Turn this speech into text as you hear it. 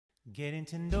Getting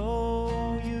to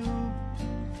know you,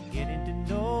 getting to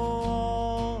know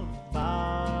all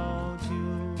about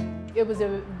you. It was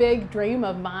a big dream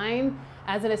of mine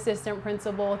as an assistant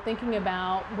principal, thinking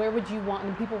about where would you want,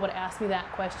 and people would ask me that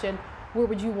question, where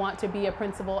would you want to be a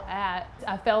principal at?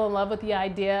 I fell in love with the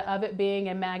idea of it being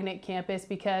a magnet campus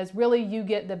because really you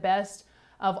get the best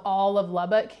of all of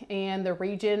Lubbock and the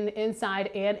region inside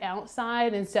and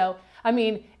outside. And so, I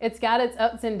mean, it's got its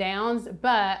ups and downs,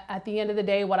 but at the end of the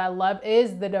day, what I love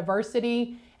is the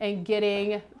diversity and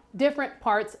getting different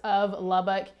parts of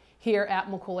Lubbock here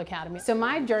at McCool Academy. So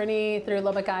my journey through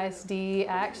Lubbock ISD, I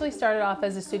actually started off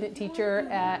as a student teacher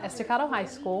at Estacado High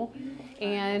School.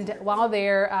 And while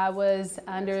there, I was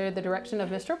under the direction of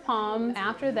Mr. Palm.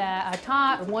 After that, I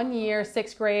taught 1 year,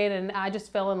 6th grade, and I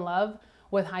just fell in love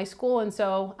with high school. And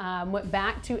so went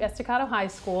back to Estacado High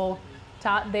School,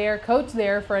 taught there, coached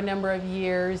there for a number of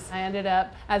years. I ended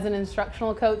up as an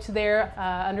instructional coach there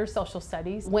under social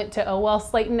studies. Went to OL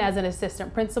Slayton as an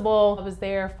assistant principal. I was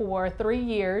there for 3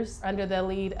 years under the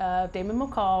lead of Damon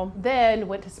McCool. Then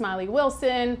went to Smiley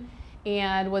Wilson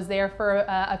and was there for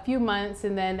a few months,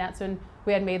 and then that's when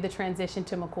we had made the transition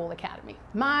to McCool Academy.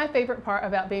 My favorite part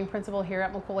about being principal here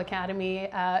at McCool Academy,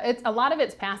 it's a lot of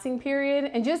it's passing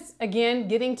period and just, again,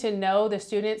 getting to know the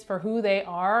students for who they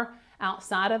are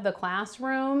outside of the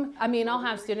classroom. I mean, I'll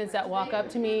have students that walk up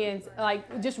to me and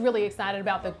like just really excited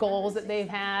about the goals that they've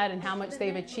had and how much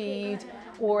they've achieved,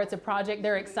 or it's a project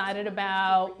they're excited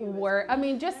about, or I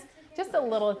mean, just the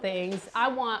little things. I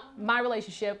want my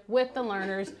relationship with the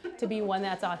learners to be one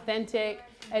that's authentic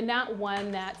and not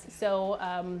one that's so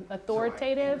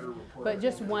authoritative, but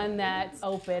just one that's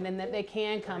open and that they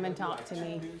can come and talk to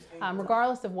me,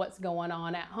 regardless of what's going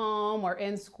on at home or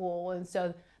in school. And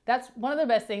so that's one of the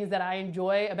best things that I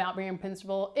enjoy about being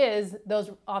principal is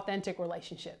those authentic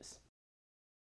relationships.